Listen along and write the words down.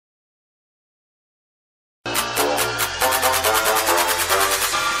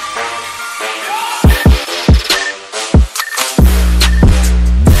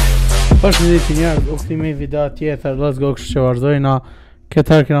është një që njerë, u këti me video tjetër, let's go kështë që vazhdojna.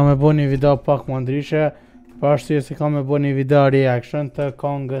 Këtër këna me bo një video pak më ndryshe, për ashtu si ka me bo një video reaction të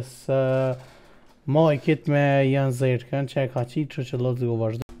KENGES Majkit me Zerkën që e ka qitë që let's go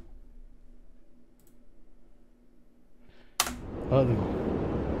vazhdojna. Let's go.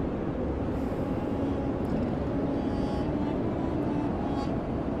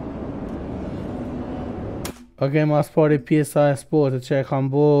 Ok, mas pari pjesa e spotit që e kam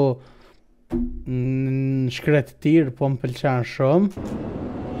bo në shkret të tirë, po më pëlqen shumë.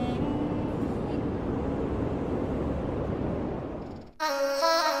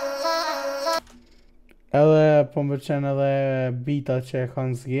 Edhe po më pëlqen edhe bita që e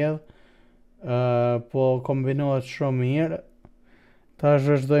kanë zgjedh, po kombinohet shumë mirë. Ta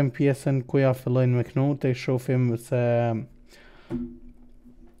zhvëshdojmë pjesën ku ja fillojnë me knu, të i shofim se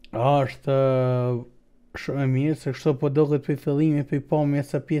është shumë e mirë, se kështu po doket për fillimi, për pamje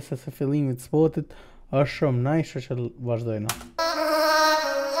se pjesës e fillimit spotit është shumë nice që vazhdojna.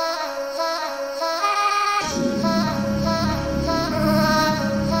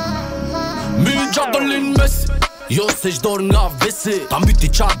 Mi gjatëllin mesi, jo se shdor nga vesi, ta mbyti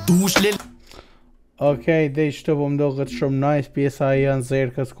qatë dush lel. Okej, dhe i shtu po më doket shumë nice, pjesa e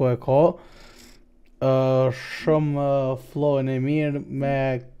Zerkës ku e ka. Shumë flowin e mirë me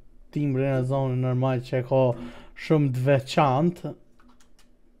timbre në zonë normal që ka shumë të veçantë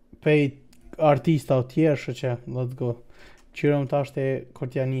pej artista o tjerë që let's go. Qyrëm të ashte kër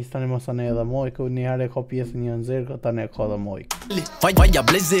t'ja njës tani mësane edhe Majk, njëherë e ka pjesën një Zerka, tani e ka dhe Majk. Vaja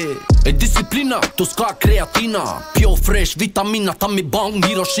bleze, e disiplina, tu s'ka kreatina, pjo fresh, vitamina, ta mi bang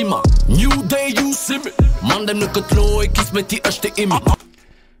Hiroshima. New day you see me, mandem në këtë loj, kismeti është i imi.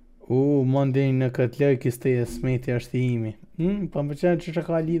 Mandej në këtë loj, kismeti është i imi. Pa më qenë që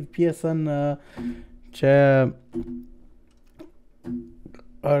ka lidh pjesën që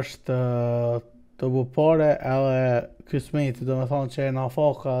është të bupare edhe kismeti, do me thonë që e në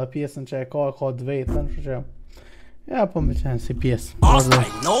faka dhe pjesën që e ka të vetën, që ja, pa më qenë si pjesë.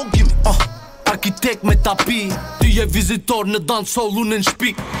 Arkitek me tapi, ty je vizitor në dancehall, unë në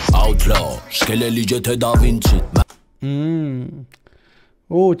shpi. Outlaw, shkele ligjet e Da Vinci.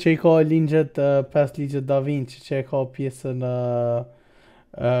 Që i ka ligjet, 5 ligjet Da Vinci, që i ka pjesën,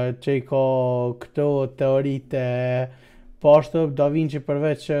 që i ka këto teorite, pashtë Da Vinci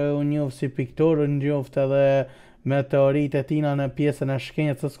përveç që unë njofë si piktor, unë njofë edhe me teorite tina në pjesën e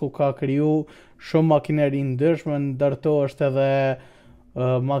shkencës ku ka kriju shumë makineri ndryshme, ndërto është edhe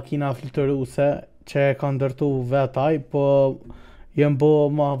makina filtruse që e ka ndërtu vetaj, po jem bo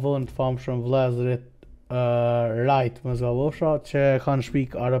ma vënd të famë shumë vlezërit Right më zgavosha që kanë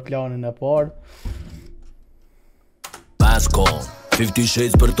shpik aeroplanin e parë. Masko, 50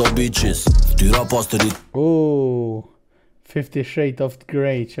 Shades për to bitches, tyra pasterit. 50 Shades of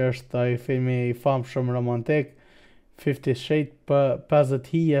Grey që është ai filmi i famë shumë romantik. 50 Shades për 50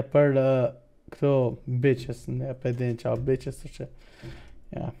 hije për këto bitches, ne pedin qa bitches që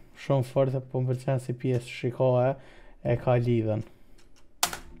shumë forte, po më pëlqen si pjesë shikohe e ka lidhen.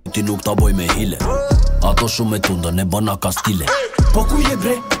 Ti nuk ta boj me hile, ato shumë me tundën e bëna ka stile. Po ku je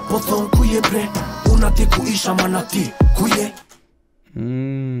bre, po thonë ku je bre, unë ati ku isha mana ti, ku je?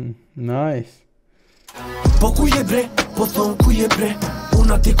 Nice. Po ku je bre, po thonë ku je bre,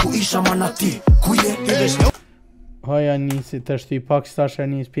 unë ati ku isha mana ti, ku je? Hoja njësi të shtu i pak që tash e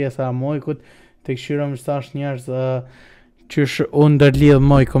njës pjesa e Majkut, të këshirëm që tash njerës që unë ndërlidhë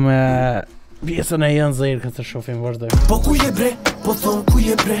Majku me pjesën e Zerkës të shofim vazhdojmë. Po ku je bre, po thonë ku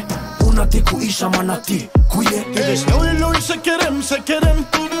je bre, unë ati ku isha mana ti, ku je?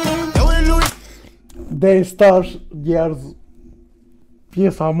 Dhe i stash njerëz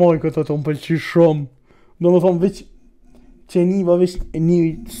pjesa e Majkut të më pëlqy shumë. Do më thonë veç që një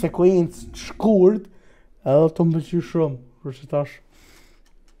sekuencë shkurt edhe të më pëlqy shumë. Për që tash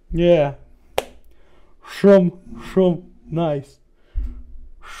shumë nice.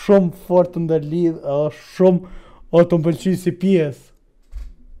 Shumë fort të ndërlidh edhe shumë të më pëlqy si pjesë.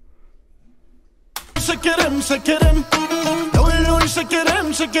 Şekerim, loj şekerim,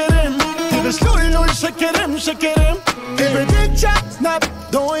 Tires loj şekerim, Every day chat, snap,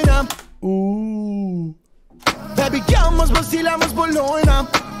 dojna. Baby girl, mos bësila, mos bolojna.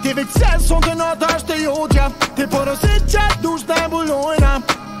 Ti veç se son të nata është e jotja, ti porosit qat dush të mbulojna.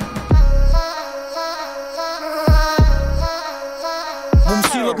 Mu më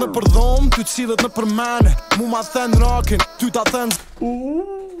silët me përdhom, ty të silët me përmene. Mu ma thënë rakin, ty ta thënë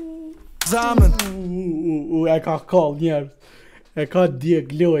zamën. E ka kall njerës, e ka djeg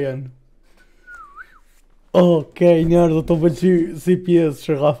lojen. Okej, njerë do të pëlqy si pjesë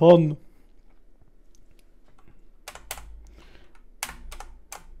që ka thonë.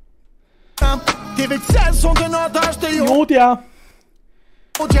 vet själv som den har där det Jodja.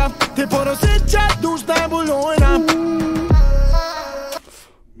 Te porosit që dush të mbulojna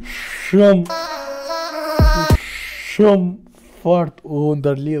Shumë fart u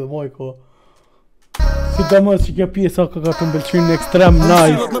ndërlidh Majko. Sidomos që kjo pjesa ka të mbëlqyer në ekstrem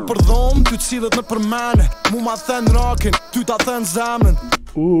nice. Cilët në përdhom, ty cilët në përmene Mu ma thën rakin, ty ta thën zemrën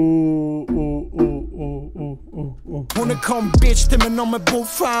Unë kom bitch, ti me në me bu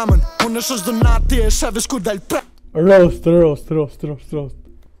famën Unë është donati e shevesh kur del pre Rost.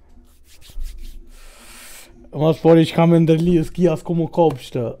 Mas pari që ka me ndërlidh, s'ki as ku mu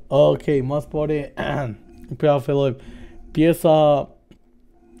kopshtë. Okej, mas pari, pra fillojmë. Pjesa,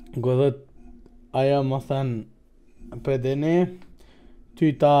 godhet, aja më thënë, pedeni,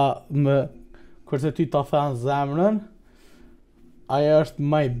 ty ta më, kurse ty ta thënë zemrën, aja është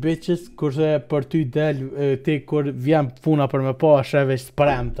my bitches, kurse për ty del, ti kur vjen puna për me po, është e veç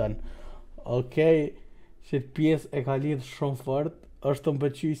spremtën. Okej, që pjesë e ka lidhë shumë fort, është të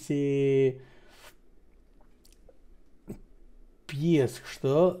mbëqy si pjesë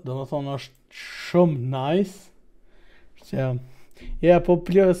kështu, do më thonë është shumë nice, që, ja, po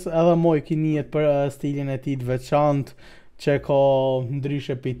plus edhe Majk i njihet për stilin e tij të veçantë, që ka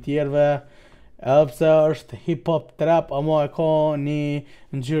ndryshe për tjerëve, edhe pse është hip-hop trap, ama e ka një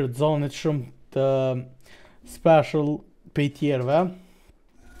ngjyrë zonit shumë të special për tjerëve,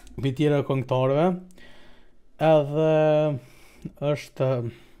 për tjerëve këngëtarëve, edhe është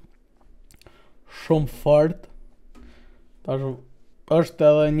shumë fort. Tash është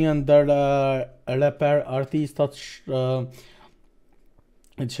edhe një ndër rapper artistat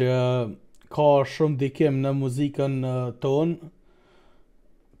që ka shumë ndikim në muzikën tonë,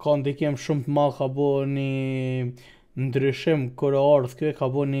 ka ndikim shumë të madh, ka bo një ndryshim kur ardh kjo, ka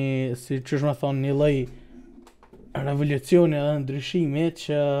bo një, si qysh me thonë, një lloj revolucioni edhe ndryshimi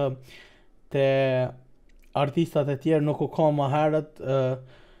që te artistat e tjerë nuk u ka më herët,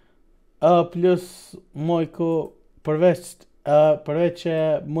 plus Majku përveç që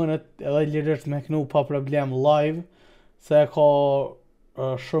mënet edhe lirisht me knu pa problem live, se ka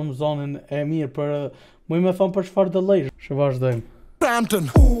shumë zonën e mirë për muj me thonë për çfarë do lejsh. Që vazhdojmë. Premtën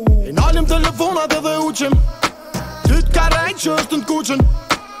E nalim telefonat edhe uqim Ty t'ka rejt që është në t'kuqen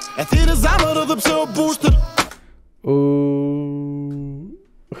E thire zemër edhe pse o booster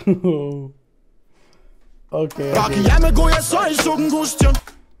Okej. Raki jam e goja sa i shok ngushtjen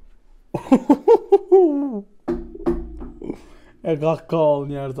E ka kall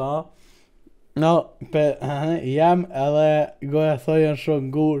njerëz, ha? No, jam edhe goja thojen shumë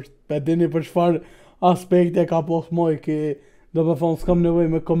ngusht. Pe dini për çfarë aspekte ka pas Majki, do me thonë s'kam nevoj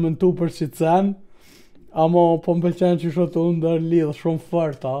me komentu për shqicen, ama po m'pëlqen që shot të ndërlidh shumë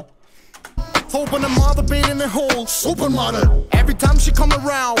fort, ha? Open a mother bait in the hole, supermodel. Every time she come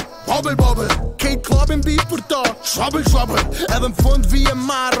around, bubble. Kate Club and beat për ta, trouble. Edhe në fund vije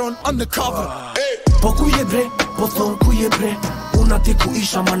marron undercover. Po ku je bre, po thon ku je bre, unë ati ku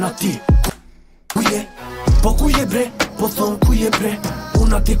isha man ati. Ku je, po ku je bre, po thon ku je bre,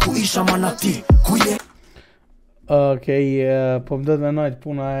 unë ati ku isha man ati. Ku je. Okej, po më dhëtë me najtë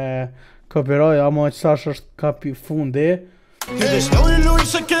puna e copyright, ama që tash është kapi fundi. Loj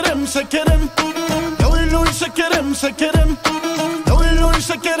se kerem Loj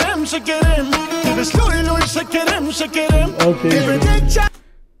se kerem Okej.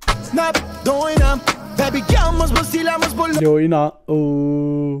 Snap, dojna Baby girl mos më stila mos bo Lojna,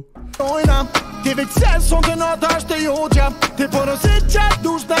 lojna Ti veç se son të nata është e jogja Ti porosit që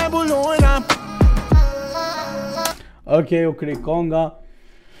dush të mbulojna Okej, u kri konga.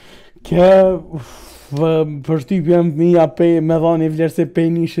 Përshtypjem mija me dhani vlerë se pe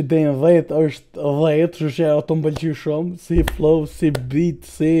një shidejnë 10 është 10, që që ato mbëlqy shumë, si flow, si beat,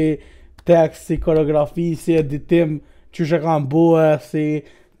 si tekst, si koreografi, si editim, që që kam bue, si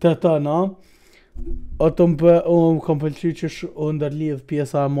të na. Ato më kam pëlqy që u ndërlidh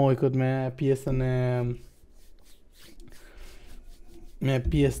pjesa e Majkut me pjesën e me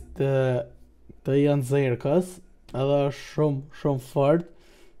pjesë të janë Zerkës, edhe është shumë fort,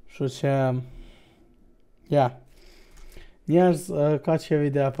 që që ja, njerëz ka që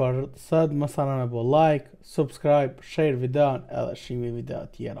video për sëtë, më sana me bo like, subscribe, share videon edhe shimi video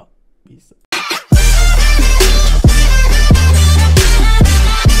tjera. Peace.